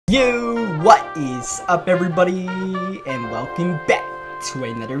Yo, what is up everybody, and welcome back to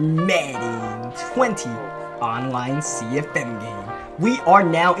another Madden 20 online CFM game. We are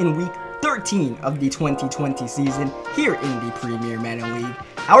now in week 13 of the 2020 season here in the Premier Madden League.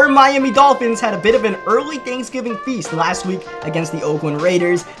 Our Miami Dolphins had a bit of an early Thanksgiving feast last week against the Oakland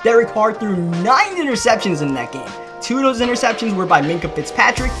Raiders. Derek Carr threw 9 interceptions in that game. 2 of those interceptions were by Minkah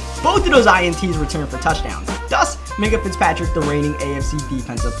Fitzpatrick. Both of those INTs returned for touchdowns. Thus, Minkah Fitzpatrick, the reigning AFC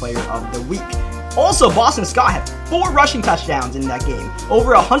Defensive Player of the Week. Also, Boston Scott had 4 rushing touchdowns in that game,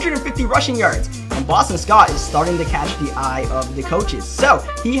 over 150 rushing yards, and Boston Scott is starting to catch the eye of the coaches. So,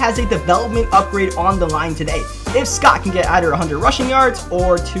 he has a development upgrade on the line today. If Scott can get either 100 rushing yards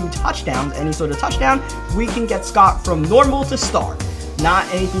or 2 touchdowns, any sort of touchdown, we can get Scott from normal to star. Not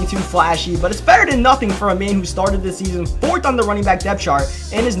anything too flashy, but it's better than nothing for a man who started the season 4th on the running back depth chart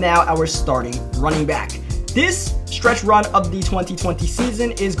and is now our starting running back. This stretch run of the 2020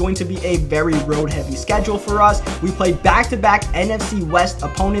 season is going to be a very road-heavy schedule for us. We play back-to-back NFC West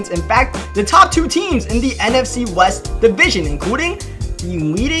opponents. In fact, the top 2 teams in the NFC West division, including the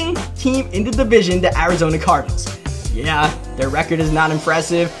leading team in the division, the Arizona Cardinals. Yeah, their record is not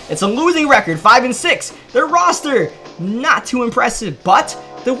impressive. It's a losing record, 5-6. Their roster, not too impressive, but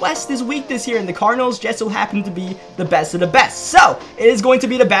the West is weak this year, and the Cardinals just so happen to be the best of the best. So, it is going to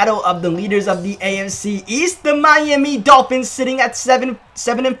be the battle of the leaders of the AFC East, the Miami Dolphins sitting at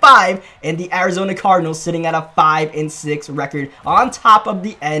 7-5, and the Arizona Cardinals sitting at a 5-6 record on top of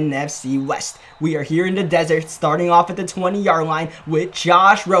the NFC West. We are here in the desert, starting off at the 20-yard line with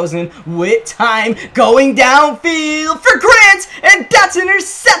Josh Rosen with time going downfield for Grant, and that's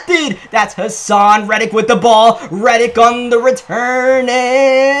intercepted. That's Hassan Reddick with the ball. Reddick on the return,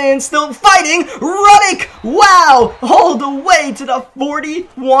 and still fighting. Reddick, wow, all the way to the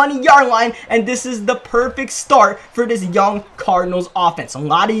 41-yard line, and this is the perfect start for this young Cardinals offense. A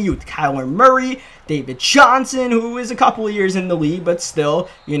lot of youth. Kyler Murray, David Johnson, who is a couple of years in the league, but still,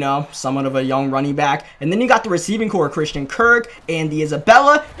 you know, somewhat of a young running back. And then you got the receiving core, Christian Kirk, Andy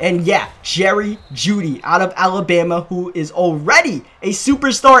Isabella, and yeah, Jerry Jeudy out of Alabama, who is already a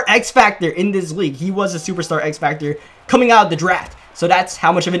superstar X-Factor in this league. He was a superstar X-Factor coming out of the draft. So that's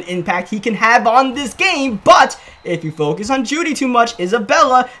how much of an impact he can have on this game. But if you focus on Jeudy too much,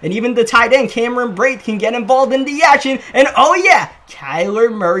 Isabella and even the tight end Cameron Brate can get involved in the action. And oh yeah, Kyler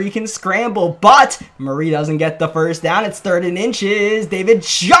Murray can scramble, but Murray doesn't get the first down. It's 3rd and inches. David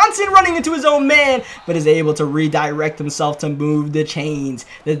Johnson running into his own man, but is able to redirect himself to move the chains.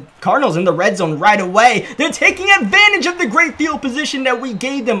 The Cardinals in the red zone right away. They're taking advantage of the great field position that we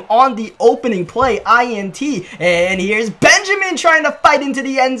gave them on the opening play, INT. And here's Benjamin trying to fight into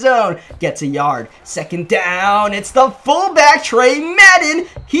the end zone. Gets a yard. 2nd down. It's the fullback, Trey Madden.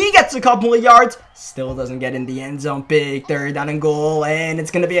 He gets a couple of yards. Still doesn't get in the end zone. Big 3rd down and goal, and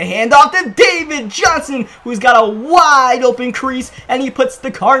it's going to be a handoff to David Johnson, who's got a wide open crease, and he puts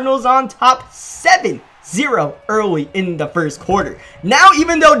the Cardinals on top 7-0 early in the first quarter. Now,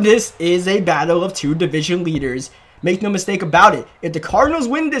 even though this is a battle of 2 division leaders, make no mistake about it, if the Cardinals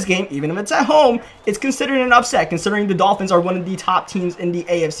win this game, even if it's at home, it's considered an upset, considering the Dolphins are one of the top teams in the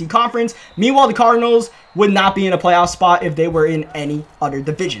AFC conference. Meanwhile, the Cardinals would not be in a playoff spot if they were in any other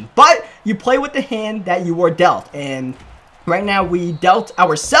division. But you play with the hand that you were dealt, and right now, we dealt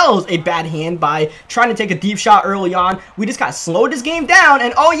ourselves a bad hand by trying to take a deep shot early on. We just got to slow this game down,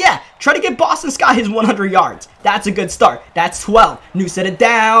 and oh yeah, try to get Boston Scott his 100 yards. That's a good start. That's 12. New set of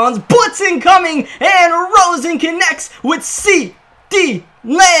downs. Blitz incoming, and Rosen connects with C.D.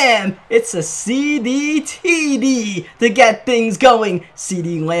 Lamb. It's a CDTD to get things going.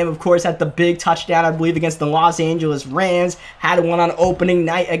 C.D. Lamb, of course, had the big touchdown, I believe, against the Los Angeles Rams. Had one on opening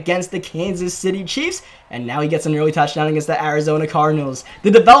night against the Kansas City Chiefs. And now he gets an early touchdown against the Arizona Cardinals.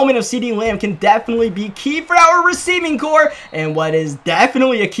 The development of C.D. Lamb can definitely be key for our receiving core. And what is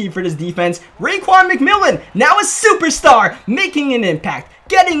definitely a key for this defense, Raekwon McMillan, now a superstar, making an impact,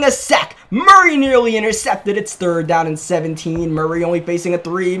 getting a sack. Murray nearly intercepted. It's 3rd down and 17. Murray only facing a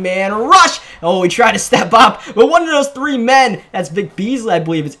 3-man rush. Oh, he tried to step up, but one of those 3 men, that's Vic Beasley, I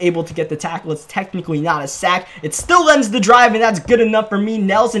believe, is able to get the tackle. It's technically not a sack. It still ends the drive, and that's good enough for me.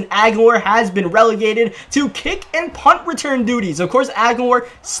 Nelson Aguilar has been relegated to kick and punt return duties. Of course, Aguilar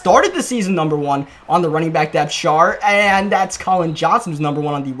started the season #1 on the running back depth chart, and that's Colin Johnson, who's #1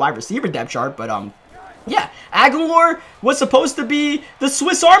 on the wide receiver depth chart, but yeah, Aguilar was supposed to be the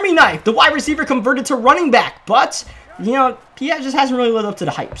Swiss Army knife, the wide receiver converted to running back, but, you know, he just hasn't really lived up to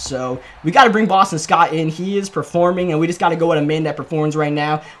the hype. So we got to bring Boston Scott in. He is performing, and we just got to go with a man that performs right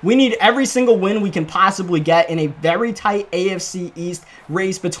now. We need every single win we can possibly get in a very tight AFC East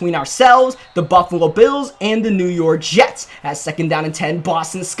race between ourselves, the Buffalo Bills, and the New York Jets. At 2nd down and 10,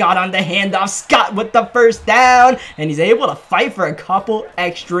 Boston Scott on the handoff. Scott with the first down, and he's able to fight for a couple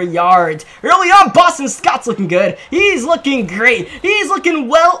extra yards. Early on, Boston Scott's looking good. He's looking great. He's looking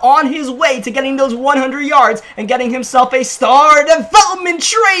well on his way to getting those 100 yards and getting himself a star development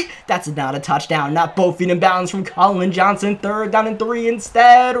trait. That's not a touchdown. Not both feet in bounds from Colin Johnson. 3rd down and 3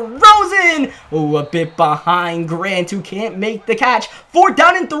 instead. Rosen. Oh, a bit behind Grant, who can't make the catch. 4th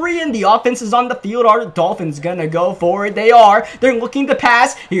down and 3, and the offense is on the field. Are the Dolphins gonna go for it? They are. They're looking to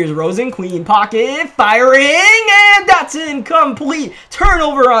pass. Here's Rosen, queen pocket, firing, and that's incomplete.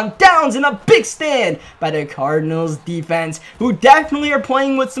 Turnover on downs and a big stand by the Cardinals defense, who definitely are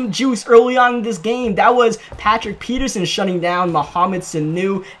playing with some juice early on in this game. That was Patrick Peterson shutting down Mohamed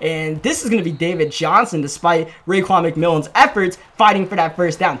Sanu, and this is going to be David Johnson, despite Raekwon McMillan's efforts fighting for that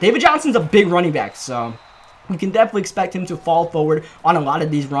first down. David Johnson's a big running back, so we can definitely expect him to fall forward on a lot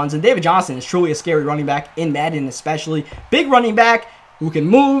of these runs. And David Johnson is truly a scary running back in Madden, especially. Big running back who can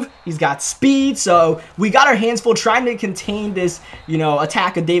move. He's got speed. So we got our hands full trying to contain this,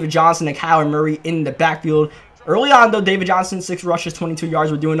 attack of David Johnson and Kyler Murray in the backfield. Early on, though, David Johnson, 6 rushes, 22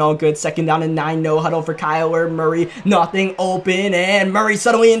 yards. We're doing all good. 2nd down and 9. No huddle for Kyler Murray. Nothing open. And Murray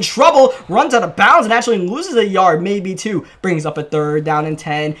suddenly in trouble. Runs out of bounds and actually loses a yard, maybe 2. Brings up a 3rd down and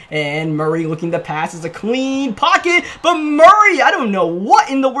 10. And Murray looking to pass is a clean pocket. But Murray, I don't know what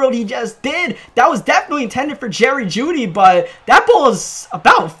in the world he just did. That was definitely intended for Jerry Jeudy. But that ball is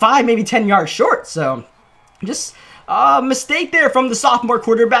about 5, maybe 10 yards short. So just mistake there from the sophomore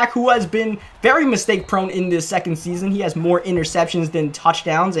quarterback, who has been very mistake prone in this second season. He has more interceptions than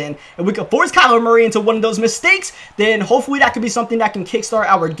touchdowns, and if we could force Kyler Murray into one of those mistakes, then hopefully that could be something that can kickstart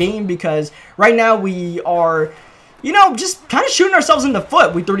our game, because right now we are just kind of shooting ourselves in the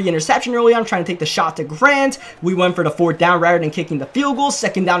foot. We threw the interception early on, trying to take the shot to Grant. We went for the 4th down rather than kicking the field goal.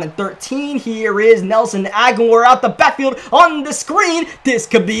 2nd down and 13. Here is Nelson Aguilar out the backfield on the screen. This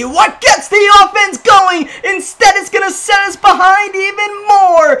could be what gets the offense going. Instead, it's going to set us behind even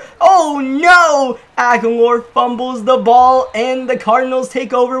more. Oh, no. Aguilar fumbles the ball, and the Cardinals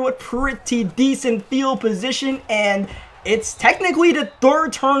take over with pretty decent field position, and it's technically the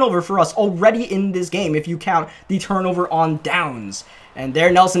 3rd turnover for us already in this game, if you count the turnover on downs. And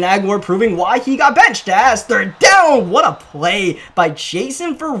there, Nelson Aguilar proving why he got benched as 3rd down. What a play by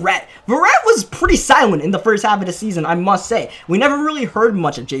Jason Verrett. Verrett was pretty silent in the first half of the season, I must say. We never really heard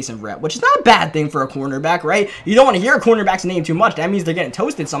much of Jason Verrett, which is not a bad thing for a cornerback, right? You don't want to hear a cornerback's name too much. That means they're getting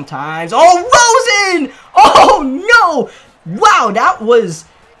toasted sometimes. Oh, Rosen! Oh, no! Wow, that was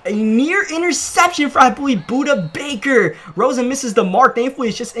a near interception for, I believe, Buda Baker. Rosen misses the mark. Thankfully,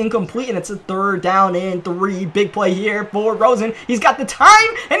 it's just incomplete, and it's a 3rd down and 3. Big play here for Rosen. He's got the time,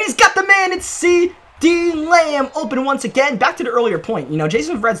 and he's got the man. It's C.D. Lamb open once again. Back to the earlier point.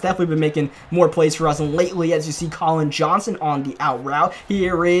 Jason Verrett's definitely been making more plays for us lately, as you see Colin Johnson on the out route.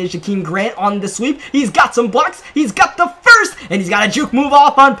 Here is Jakeem Grant on the sweep. He's got some blocks. He's got the first, and he's got a juke move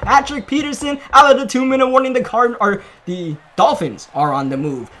off on Patrick Peterson. Out of the 2-minute warning, the Dolphins are on the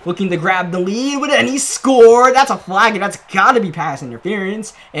move, looking to grab the lead with it, and he scored. That's a flag, and that's got to be pass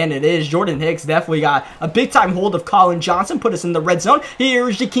interference, and it is. Jordan Hicks definitely got a big-time hold of Colin Johnson, put us in the red zone.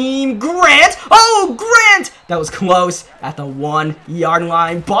 Here's Jakeem Grant. Oh, Grant! That was close at the 1-yard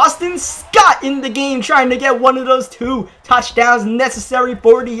line. Boston Scott in the game, trying to get one of those 2 touchdowns necessary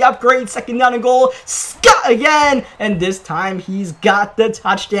for the upgrade. 2nd down and goal. Scott again, and this time he's got the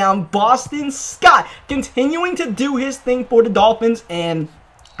touchdown. Boston Scott continuing to do his thing for the Dolphins, and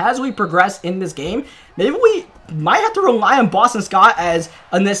as we progress in this game, maybe we might have to rely on Boston Scott as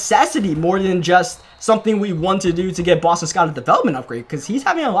a necessity more than just something we want to do to get Boston Scott a development upgrade, because he's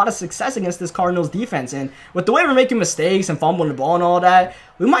having a lot of success against this Cardinals defense, and with the way we're making mistakes and fumbling the ball and all that,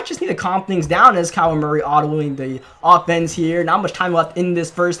 we might just need to calm things down as Kyler Murray autoing the offense here. Not much time left in this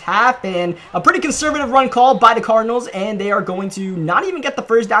first half, and a pretty conservative run call by the Cardinals, and they are going to not even get the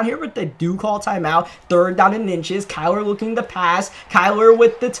first down here, but they do call timeout. 3rd down and inches. Kyler looking to pass. Kyler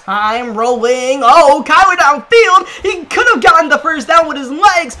with the time rolling. Oh, Kyler downfield. He could have gotten the first down with his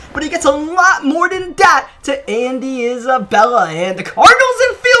legs, but he gets a lot more than that to Andy Isabella, and the Cardinals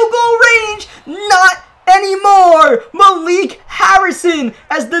in field goal range. Not anymore. Malik Harrison,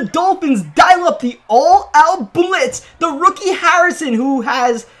 as the Dolphins dial up the all-out blitz. The rookie Harrison, who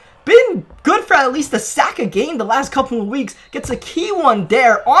has been good for at least a sack a game the last couple of weeks. Gets a key one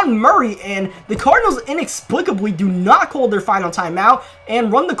there on Murray, and the Cardinals inexplicably do not call their final timeout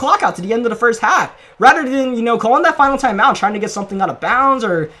and run the clock out to the end of the first half. Rather than, calling that final timeout, trying to get something out of bounds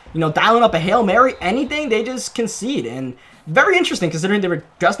or, dialing up a Hail Mary, anything, they just concede. And very interesting considering they were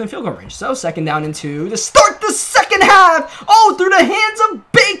just in field goal range. So 2nd down and 2 to start the second half. Oh, through the hands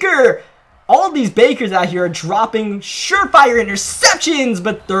of Baker. All of these Bakers out here are dropping surefire interceptions,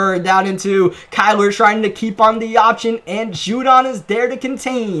 but 3rd down and 2. Kyler trying to keep on the option, and Judon is there to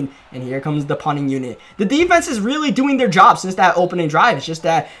contain. And here comes the punting unit. The defense is really doing their job since that opening drive. It's just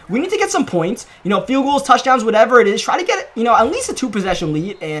that we need to get some points. Field goals, touchdowns, whatever it is. Try to get, at least a 2-possession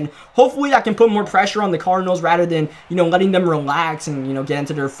lead, and hopefully that can put more pressure on the Cardinals rather than, letting them relax and, get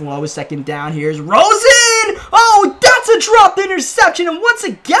into their flow. 2nd down. Here's Rosen! Oh, that's a dropped interception, and once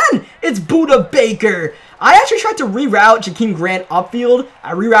again, it's Buda Baker. I actually tried to reroute Jakeem Grant upfield.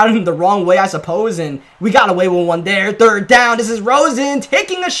 I rerouted him the wrong way, I suppose, and we got away with one there. 3rd down, this is Rosen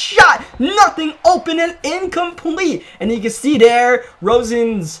taking a shot. Nothing open and incomplete. And you can see there,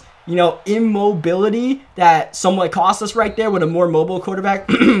 Rosen's, immobility that somewhat cost us right there with a more mobile quarterback.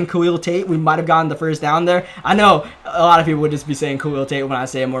 Khalil Tate, we might have gotten the 1st down there. I know a lot of people would just be saying Khalil Tate when I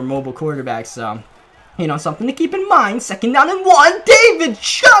say a more mobile quarterback, so something to keep in mind. 2nd down and 1. David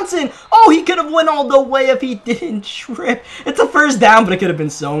Johnson. Oh, he could have went all the way if he didn't trip. It's a 1st down, but it could have been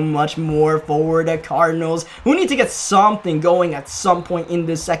so much more for the Cardinals, who need to get something going at some point in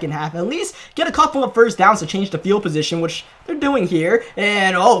this second half. At least get a couple of 1st downs to change the field position, which they're doing here.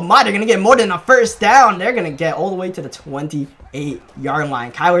 And oh my, they're going to get more than a 1st down. They're going to get all the way to the 28-yard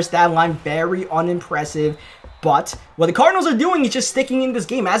line. Kyler's stat line, very unimpressive. But what the Cardinals are doing is just sticking in this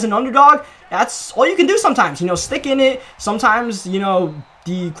game as an underdog. That's all you can do sometimes. Stick in it. Sometimes,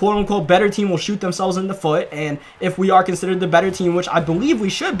 the quote-unquote better team will shoot themselves in the foot. And if we are considered the better team, which I believe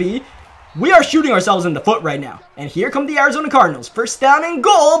we should be, we are shooting ourselves in the foot right now. And here come the Arizona Cardinals. 1st down and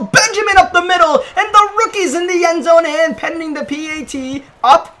goal. Benjamin up the middle. And the rookie's in the end zone and pending the PAT.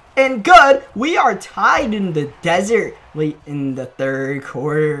 Up and good. We are tied in the desert late in the 3rd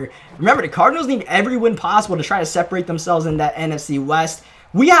quarter. Remember, the Cardinals need every win possible to try to separate themselves in that NFC West.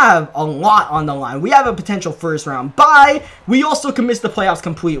 We have a lot on the line. We have a potential 1st round bye. We also can miss the playoffs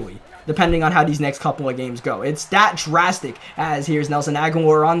completely, depending on how these next couple of games go. It's that drastic. As here's Nelson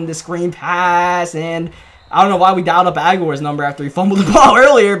Aguilar on the screen pass, and I don't know why we dialed up Aguilar's number after he fumbled the ball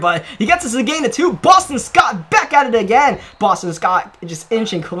earlier, but he gets us a gain of 2. Boston Scott back at it again. Boston Scott just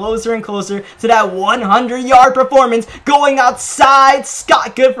inching closer and closer to that 100-yard performance. Going outside,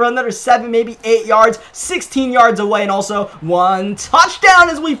 Scott good for another 7, maybe 8 yards, 16 yards away, and also 1 touchdown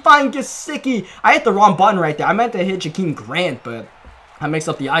as we find Gesicki. I hit the wrong button right there. I meant to hit Jakeem Grant, but I mixed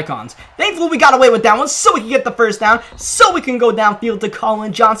up the icons. Thankfully, we got away with that one so we can get the 1st down, so we can go downfield to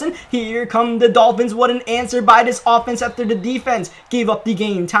Colin Johnson. Here come the Dolphins. What an answer by this offense after the defense gave up the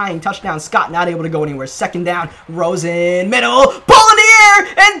game-tying touchdown. Scott not able to go anywhere. 2nd down, Rosen, middle, ball in the air,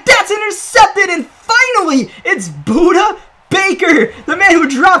 and that's intercepted. And finally, it's Buda Baker, the man who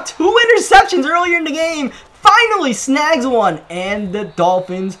dropped 2 interceptions earlier in the game, finally snags one, and the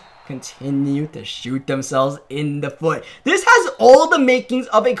Dolphins continue to shoot themselves in the foot. This has all the makings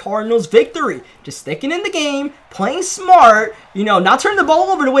of a Cardinals victory. Just sticking in the game, playing smart, not turning the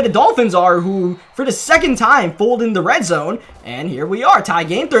ball over the way the Dolphins are, who, for the 2nd time, fold in the red zone. And here we are, tie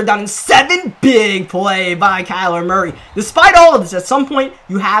game, 3rd down and 7. Big play by Kyler Murray. Despite all of this, at some point,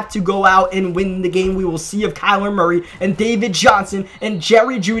 you have to go out and win the game. We will see if Kyler Murray and David Johnson and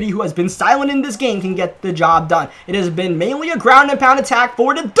Jerry Jeudy, who has been silent in this game, can get the job done. It has been mainly a ground and pound attack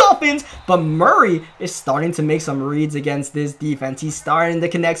for the Dolphins, but Murray is starting to make some reads against this defense. He's starting to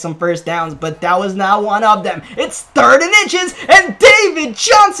connect some 1st downs, but that was not one of them. It's 3rd and inches, and David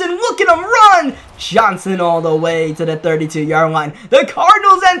Johnson, look at him run! Johnson all the way to the 32-yard line. The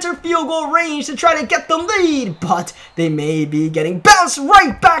Cardinals enter field goal range to try to get the lead, but they may be getting bounced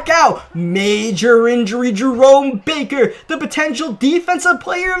right back out. Major injury, Jerome Baker, the potential Defensive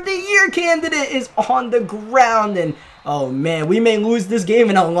Player of the Year candidate, is on the ground, and oh man, we may lose this game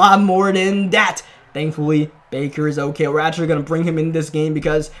and a lot more than that. Thankfully, Baker is okay. We're actually going to bring him in this game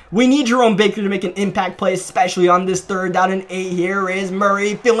because we need Jerome Baker to make an impact play, especially on this 3rd down and 8. Here is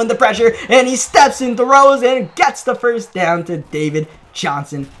Murray feeling the pressure, and he steps in, throws, and gets the 1st down to David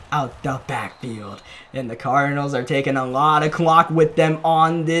Johnson out the backfield. And the Cardinals are taking a lot of clock with them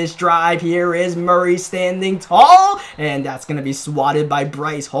on this drive. Here is Murray standing tall, and that's going to be swatted by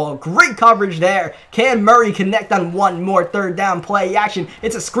Bryce Hall. Great coverage there. Can Murray connect on one more 3rd down play action?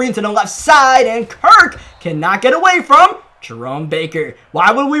 It's a screen to the left side, and Kirk cannot get away from Jerome Baker.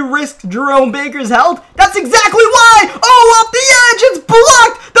 Why would we risk Jerome Baker's health? That's exactly why! Oh, off the edge, it's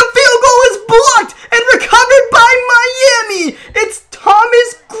blocked! The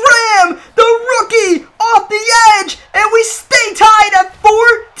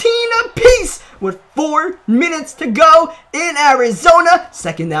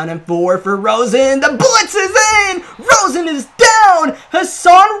 2nd down and 4 for Rosen. The blitz is in. Rosen is down.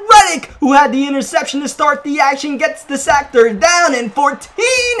 Hassan Reddick, who had the interception to start the action, gets the sack. 3rd down and 14,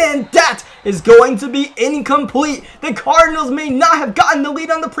 and that is going to be incomplete. The Cardinals may not have gotten the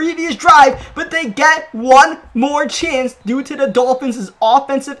lead on the previous drive, but they get one more chance due to the Dolphins'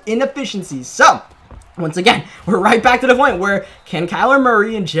 offensive inefficiencies. So, once again, we're right back to the point where can Kyler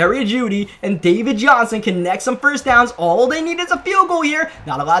Murray and Jerry Jeudy and David Johnson connect some first downs? All they need is a field goal here.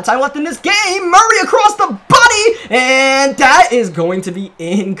 Not a lot of time left in this game. Murray across the body, and that is going to be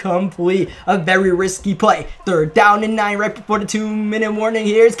incomplete. A very risky play. 3rd down and 9 right before the 2-minute warning.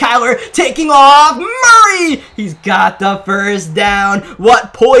 Here's Kyler taking off. Murray! He's got the first down.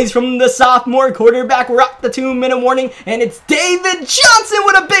 What poise from the sophomore quarterback. We're up the 2-minute warning, and it's David Johnson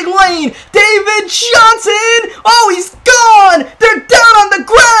with a big lane. David Johnson! Oh, he's gone! They're down on the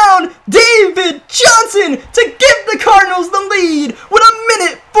ground! David Johnson to give the Cardinals the lead with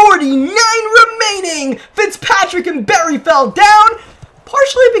 1:49 remaining. Fitzpatrick and Berry fell down,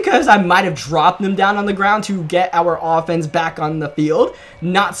 partially because I might have dropped them down on the ground to get our offense back on the field.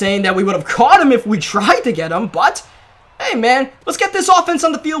 Not saying that we would have caught him if we tried to get him, but hey man, let's get this offense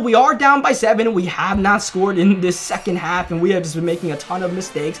on the field. We are down by 7 and we have not scored in this second half, and we have just been making a ton of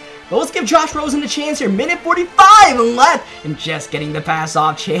mistakes. But let's give Josh Rosen a chance here. 1:45 left, and just getting the pass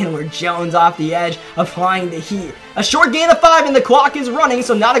off. Chandler Jones off the edge, applying the heat. A short gain of 5 and the clock is running,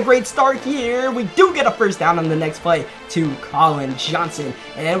 so not a great start here. We do get a first down on the next play to Colin Johnson.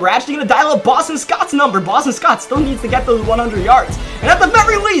 And we're actually going to dial up Boston Scott's number. Boston Scott still needs to get those 100 yards. And at the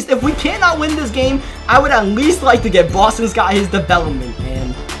very least, if we cannot win this game, I would at least like to get Boston Scott his development.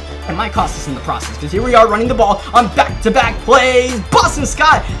 And it might cost us in the process, because here we are running the ball on back-to-back plays. Boston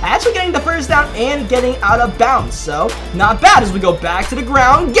Scott actually getting the first down and getting out of bounds, so not bad as we go back to the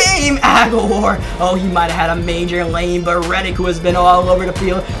ground game. Aguilar, oh, he might have had a major lane, but Reddick, who has been all over the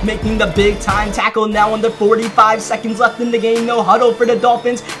field, making the big-time tackle. Now under 45 seconds left in the game. No huddle for the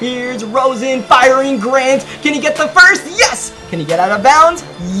Dolphins. Here's Rosen firing Grant. Can he get the first? Yes! Can he get out of bounds?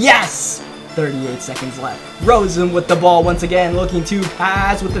 Yes! 38 seconds left. Rosen with the ball once again, looking to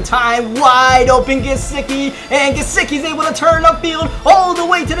pass with the time. Wide open Gesicki, and Gesicki's able to turn upfield all the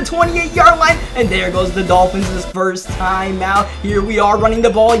way to the 28-yard line. And there goes the Dolphins' first time out. Here we are running the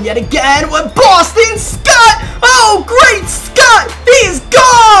ball yet again with Boston Scott. Oh, great Scott! He's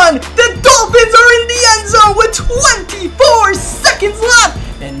gone! The Dolphins are in the end zone with 24 seconds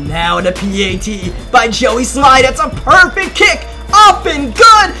left. And now the PAT by Joey Slye. That's a perfect kick. Up and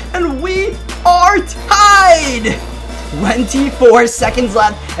good, and we are tied. 24 seconds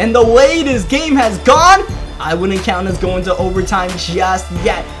left, and the way this game has gone, I wouldn't count as going to overtime just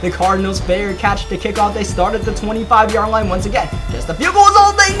yet. The Cardinals fair catch the kickoff. They start at the 25-yard line once again. Just a field goal is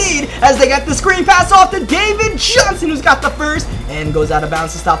all they need as they get the screen pass off to David Johnson, who's got the first and goes out of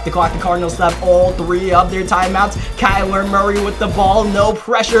bounds to stop the clock. The Cardinals have all 3 of their timeouts. Kyler Murray with the ball, no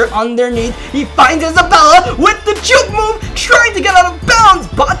pressure underneath. He finds Isabella with the juke move, trying to get out of bounds,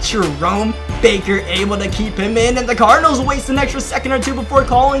 but Jerome Baker able to keep him in, and the Cardinals waste an extra second or two before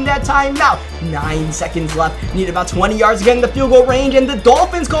calling that timeout. 9 seconds left. Need about 20 yards to get in the field goal range, and the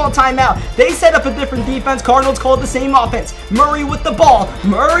Dolphins call a timeout. They set up a different defense. Cardinals call the same offense. Murray with the ball.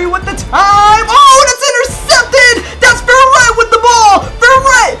 Murray with the time. Oh, that's intercepted. That's Ferret with the ball.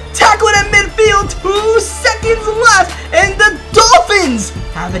 Ferret tackling at midfield. 2 seconds left, and the Dolphins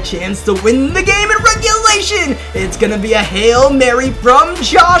have a chance to win the game in regulation. It's gonna be a Hail Mary from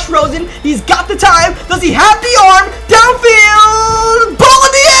Josh Rosen. He's got the time. Does he have the arm? Downfield. Ball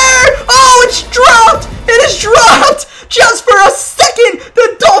in the air. Oh, it's dropped. It is dropped. Just for a second,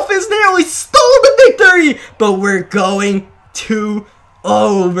 the Dolphins nearly stole the victory. But we're going to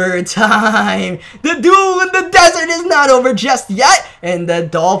overtime. The duel in the desert is not over just yet, and the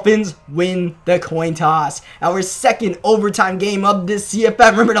Dolphins win the coin toss. Our second overtime game of this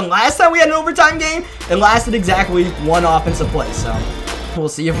CFF. Remember the last time we had an overtime game? It lasted exactly 1 offensive play, so we'll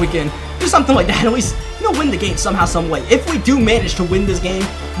see if we can do something like that. At least, win the game somehow, some way. If we do manage to win this game,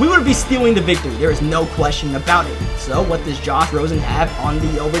 we would be stealing the victory. There is no question about it. So what does Josh Rosen have on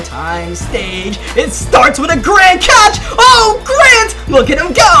the overtime stage? It starts with a grand catch. Oh, Grant! Look at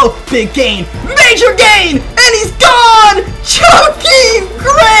him go. Big gain. Major gain. And he's gone. Joaquin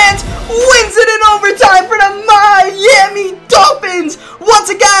Grant wins it in overtime for the Miami Dolphins. Once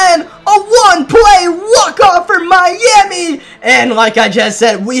again, a 1-play walk-off for Miami. And like I just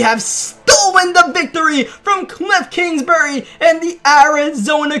said, we have stolen the victory from Cliff Kingsbury and the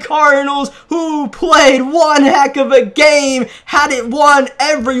Arizona Cardinals, who played one heck of a game, had it won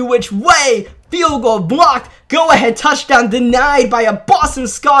every which way. Field goal blocked, Go-ahead touchdown denied by a Boston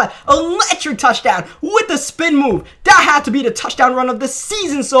Scott. Electric touchdown with a spin move. That had to be the touchdown run of the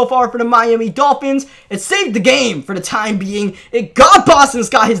season so far for the Miami Dolphins. It saved the game for the time being. It got Boston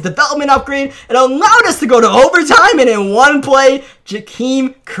Scott his development upgrade. It allowed us to go to overtime, and in one play,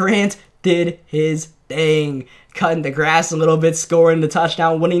 Jakeem Grant did his thing. Cutting the grass a little bit, scoring the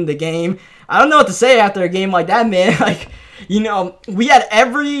touchdown, winning the game. I don't know what to say after a game like that, man. Like, you know, we had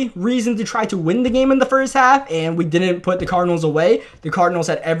every reason to try to win the game in the first half, and we didn't put the Cardinals away. The Cardinals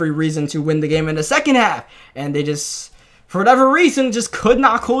had every reason to win the game in the second half, and they just, for whatever reason, just could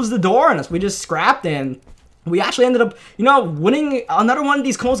not close the door on us. We just scrapped, and we actually ended up, you know, winning another one of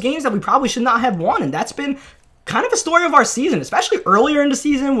these close games that we probably should not have won, and that's been kind of a story of our season, especially earlier in the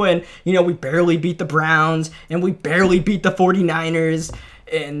season when, you know, we barely beat the Browns and we barely beat the 49ers.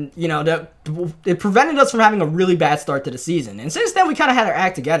 And, you know, it prevented us from having a really bad start to the season. And since then, we kind of had our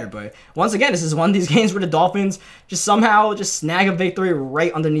act together. But once again, this is one of these games where the Dolphins just somehow just snag a victory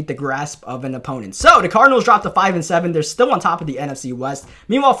right underneath the grasp of an opponent. So the Cardinals dropped to 5-7. They're still on top of the NFC West.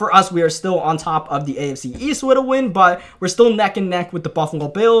 Meanwhile, for us, we are still on top of the AFC East with a win, but we're still neck and neck with the Buffalo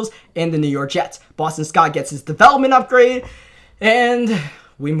Bills and the New York Jets. Boston Scott gets his development upgrade, and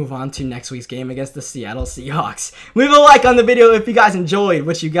we move on to next week's game against the Seattle Seahawks. Leave a like on the video if you guys enjoyed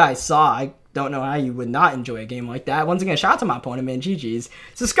what you guys saw. I don't know how you would not enjoy a game like that. Once again, shout out to my opponent, man. GG's.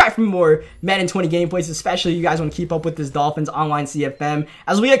 Subscribe for more Madden 20 gameplays, especially if you guys want to keep up with this Dolphins online CFM.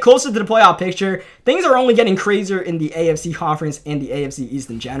 As we get closer to the playoff picture, things are only getting crazier in the AFC Conference and the AFC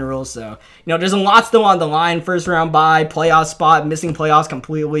East in general. So, you know, there's a lot still on the line. First round bye, playoff spot, missing playoffs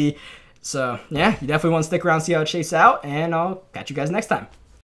completely. So, yeah, you definitely want to stick around, see how it shakes out, and I'll catch you guys next time.